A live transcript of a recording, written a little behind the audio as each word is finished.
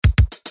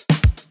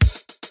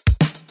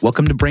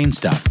Welcome to Brain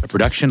Stuff, a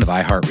production of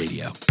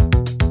iHeartRadio.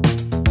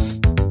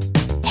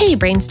 Hey,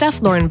 Brain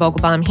Stuff, Lauren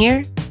Vogelbaum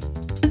here.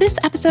 This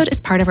episode is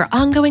part of our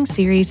ongoing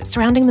series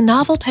surrounding the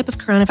novel type of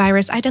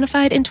coronavirus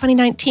identified in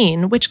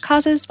 2019, which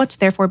causes what's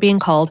therefore being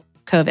called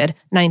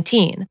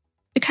COVID-19,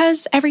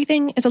 because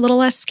everything is a little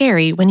less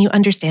scary when you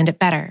understand it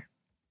better.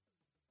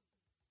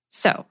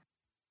 So,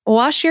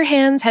 wash your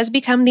hands has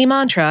become the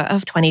mantra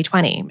of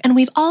 2020, and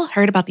we've all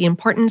heard about the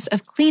importance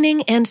of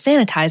cleaning and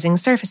sanitizing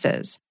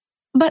surfaces.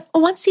 But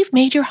once you've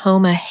made your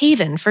home a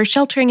haven for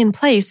sheltering in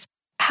place,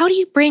 how do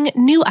you bring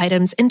new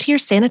items into your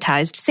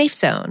sanitized safe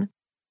zone?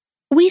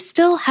 We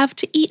still have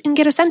to eat and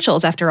get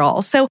essentials after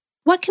all, so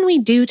what can we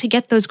do to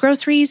get those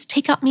groceries,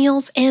 takeout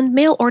meals, and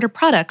mail order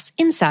products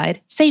inside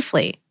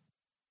safely?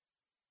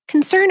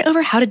 Concern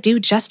over how to do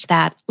just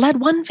that led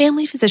one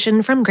family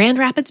physician from Grand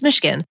Rapids,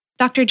 Michigan,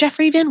 Dr.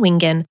 Jeffrey Van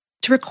Wingen,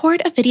 to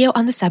record a video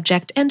on the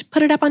subject and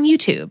put it up on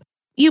YouTube.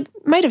 You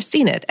might have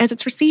seen it, as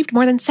it's received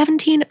more than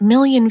 17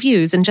 million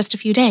views in just a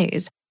few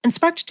days and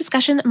sparked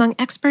discussion among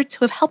experts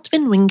who have helped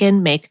Van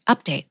Wingen make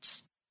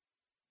updates.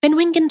 Van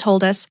Wingen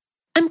told us,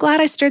 "I'm glad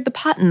I stirred the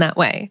pot in that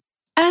way.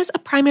 As a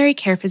primary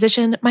care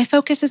physician, my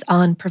focus is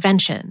on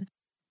prevention.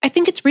 I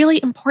think it's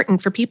really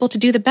important for people to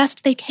do the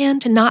best they can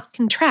to not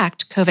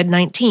contract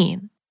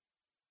COVID-19.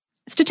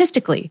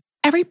 Statistically,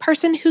 every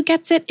person who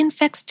gets it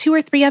infects 2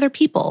 or 3 other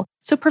people,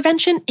 so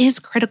prevention is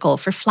critical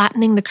for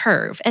flattening the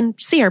curve, and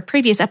see our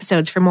previous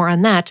episodes for more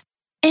on that,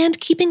 and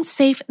keeping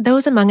safe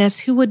those among us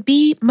who would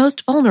be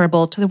most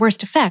vulnerable to the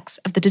worst effects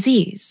of the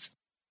disease."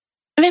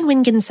 Van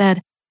Wingen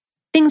said,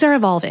 "Things are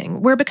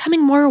evolving, we're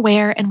becoming more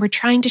aware, and we're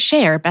trying to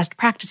share best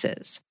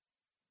practices.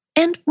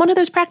 And one of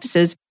those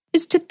practices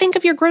is to think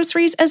of your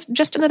groceries as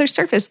just another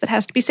surface that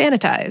has to be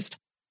sanitized.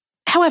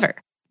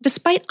 However,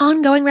 despite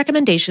ongoing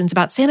recommendations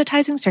about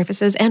sanitizing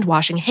surfaces and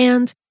washing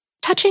hands,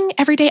 touching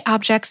everyday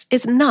objects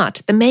is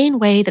not the main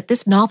way that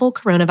this novel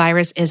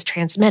coronavirus is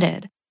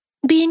transmitted.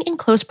 Being in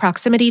close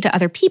proximity to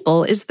other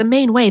people is the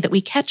main way that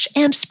we catch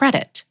and spread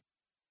it.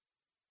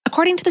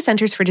 According to the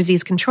Centers for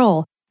Disease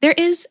Control, there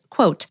is,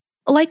 quote,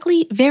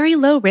 likely very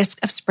low risk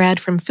of spread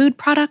from food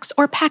products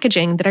or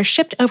packaging that are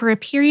shipped over a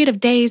period of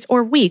days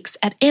or weeks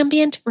at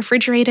ambient,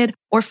 refrigerated,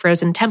 or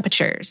frozen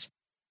temperatures.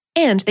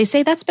 And they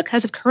say that's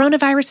because of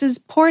coronavirus's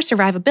poor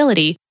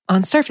survivability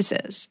on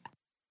surfaces.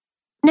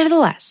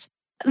 Nevertheless,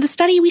 the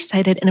study we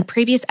cited in a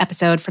previous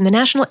episode from the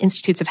National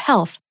Institutes of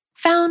Health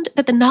found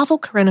that the novel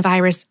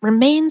coronavirus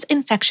remains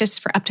infectious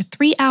for up to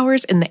 3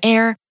 hours in the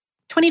air,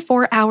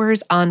 24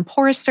 hours on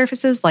porous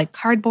surfaces like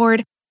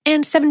cardboard,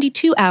 and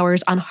 72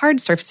 hours on hard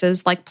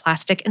surfaces like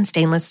plastic and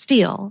stainless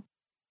steel.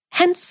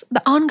 Hence,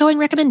 the ongoing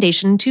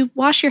recommendation to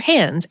wash your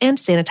hands and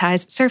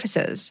sanitize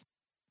surfaces.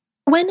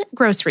 When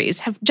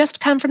groceries have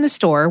just come from the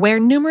store where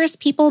numerous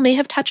people may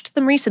have touched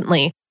them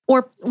recently,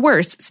 or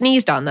worse,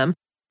 sneezed on them,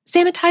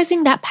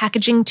 sanitizing that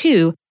packaging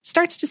too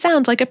starts to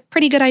sound like a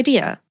pretty good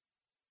idea.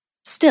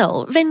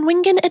 Still, Van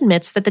Wingen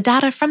admits that the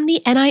data from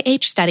the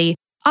NIH study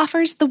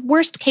offers the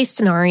worst-case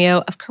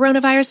scenario of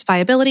coronavirus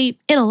viability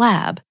in a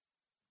lab.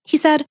 He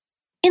said,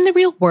 "In the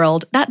real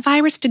world, that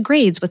virus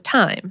degrades with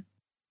time.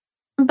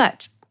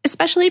 But,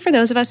 especially for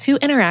those of us who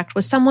interact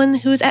with someone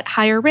who's at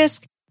higher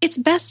risk, it's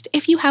best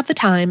if you have the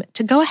time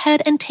to go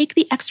ahead and take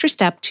the extra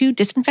step to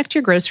disinfect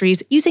your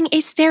groceries using a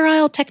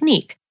sterile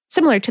technique,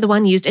 similar to the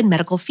one used in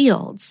medical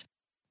fields.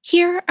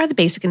 Here are the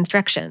basic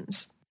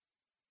instructions.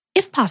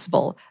 If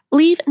possible,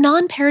 leave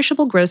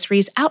non-perishable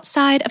groceries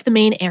outside of the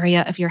main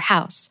area of your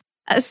house,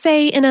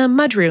 say in a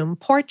mudroom,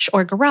 porch,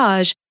 or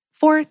garage,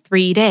 for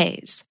 3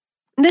 days.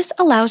 This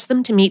allows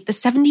them to meet the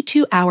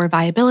 72-hour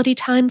viability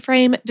time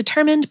frame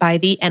determined by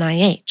the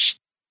NIH.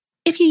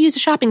 If you use a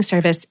shopping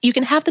service, you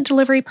can have the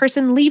delivery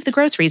person leave the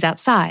groceries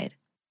outside.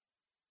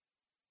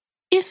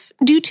 If,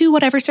 due to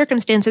whatever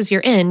circumstances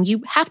you're in,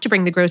 you have to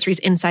bring the groceries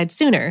inside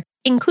sooner,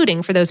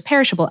 including for those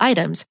perishable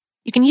items,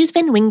 you can use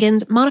Van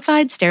Wingen's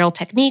modified sterile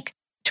technique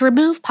to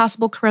remove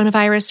possible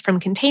coronavirus from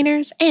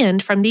containers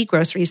and from the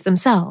groceries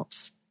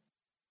themselves.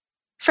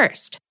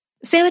 First,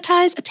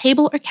 sanitize a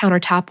table or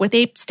countertop with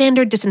a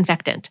standard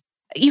disinfectant.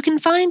 You can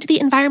find the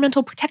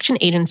Environmental Protection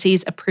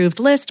Agency's approved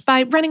list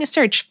by running a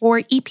search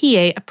for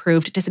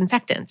EPA-approved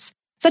disinfectants,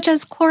 such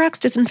as Clorox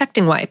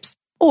disinfecting wipes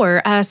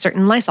or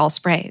certain Lysol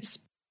sprays.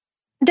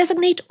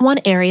 Designate one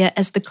area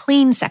as the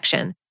clean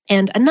section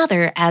and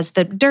another as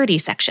the dirty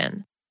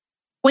section.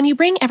 When you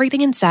bring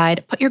everything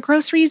inside, put your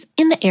groceries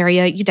in the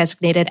area you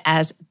designated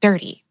as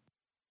dirty.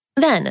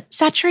 Then,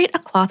 saturate a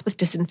cloth with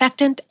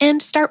disinfectant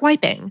and start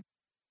wiping.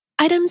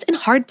 Items in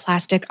hard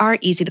plastic are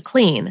easy to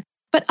clean,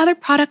 but other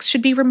products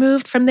should be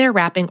removed from their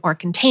wrapping or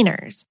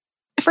containers.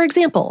 For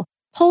example,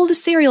 pull the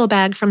cereal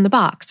bag from the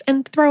box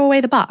and throw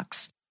away the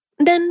box.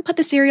 Then put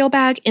the cereal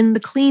bag in the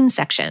clean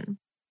section.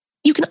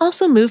 You can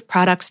also move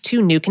products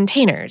to new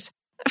containers.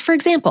 For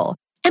example,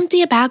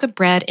 empty a bag of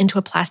bread into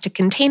a plastic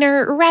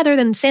container rather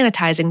than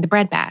sanitizing the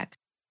bread bag.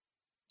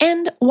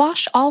 And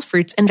wash all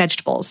fruits and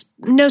vegetables.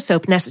 No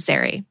soap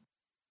necessary.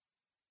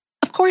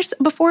 Of course,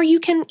 before you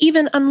can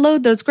even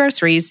unload those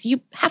groceries,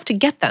 you have to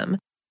get them.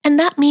 And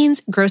that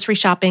means grocery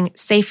shopping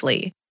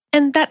safely.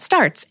 And that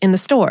starts in the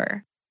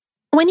store.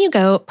 When you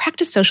go,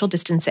 practice social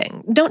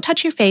distancing. Don't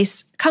touch your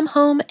face, come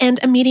home, and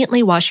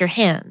immediately wash your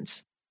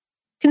hands.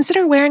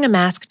 Consider wearing a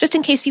mask just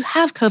in case you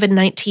have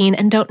COVID-19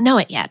 and don't know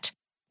it yet.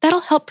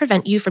 That'll help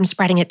prevent you from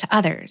spreading it to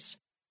others.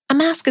 A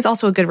mask is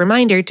also a good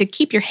reminder to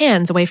keep your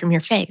hands away from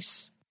your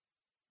face.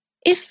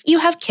 If you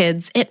have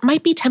kids, it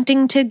might be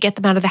tempting to get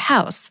them out of the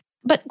house,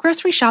 but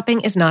grocery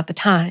shopping is not the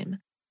time.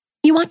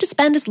 You want to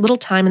spend as little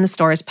time in the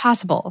store as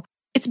possible.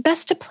 It's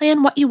best to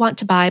plan what you want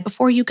to buy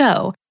before you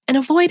go and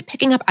avoid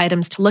picking up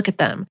items to look at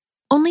them.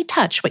 Only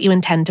touch what you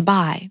intend to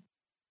buy.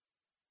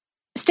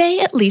 Stay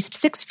at least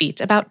 6 feet,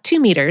 about 2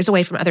 meters,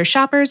 away from other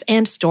shoppers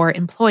and store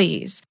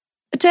employees.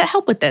 To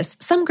help with this,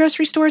 some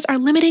grocery stores are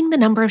limiting the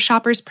number of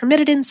shoppers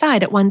permitted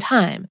inside at one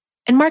time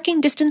and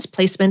marking distance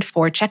placement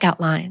for checkout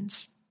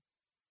lines.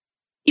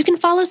 You can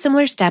follow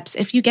similar steps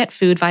if you get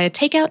food via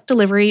takeout,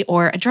 delivery,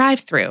 or a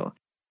drive-thru.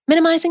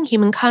 Minimizing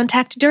human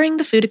contact during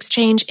the food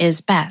exchange is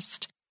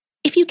best.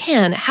 If you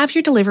can, have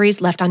your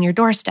deliveries left on your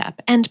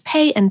doorstep and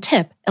pay and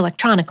tip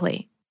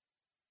electronically.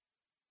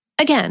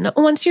 Again,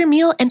 once your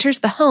meal enters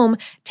the home,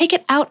 take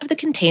it out of the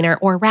container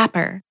or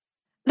wrapper.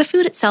 The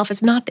food itself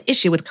is not the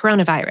issue with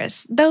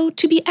coronavirus, though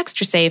to be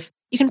extra safe,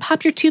 you can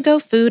pop your to-go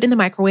food in the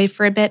microwave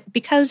for a bit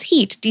because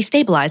heat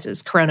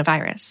destabilizes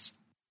coronavirus.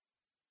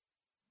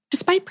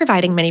 Despite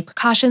providing many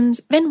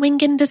precautions, Van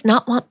Wingen does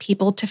not want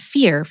people to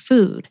fear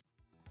food.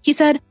 He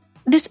said,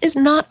 "This is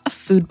not a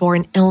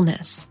foodborne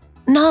illness.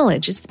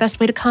 Knowledge is the best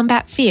way to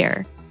combat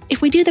fear.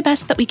 If we do the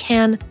best that we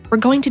can, we're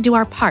going to do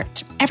our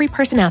part, every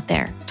person out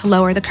there, to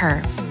lower the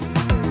curve."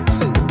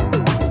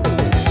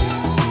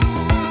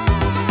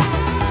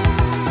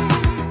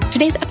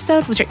 Today's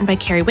episode was written by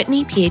Carrie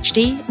Whitney,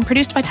 PhD, and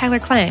produced by Tyler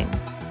Klang.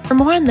 For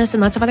more on this and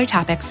lots of other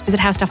topics, visit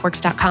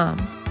howstuffworks.com.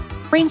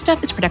 Brain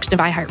Stuff is a production of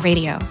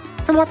iHeartRadio.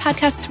 For more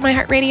podcasts from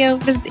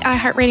iHeartRadio, visit the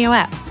iHeartRadio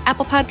app,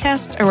 Apple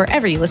Podcasts, or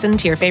wherever you listen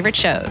to your favorite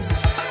shows.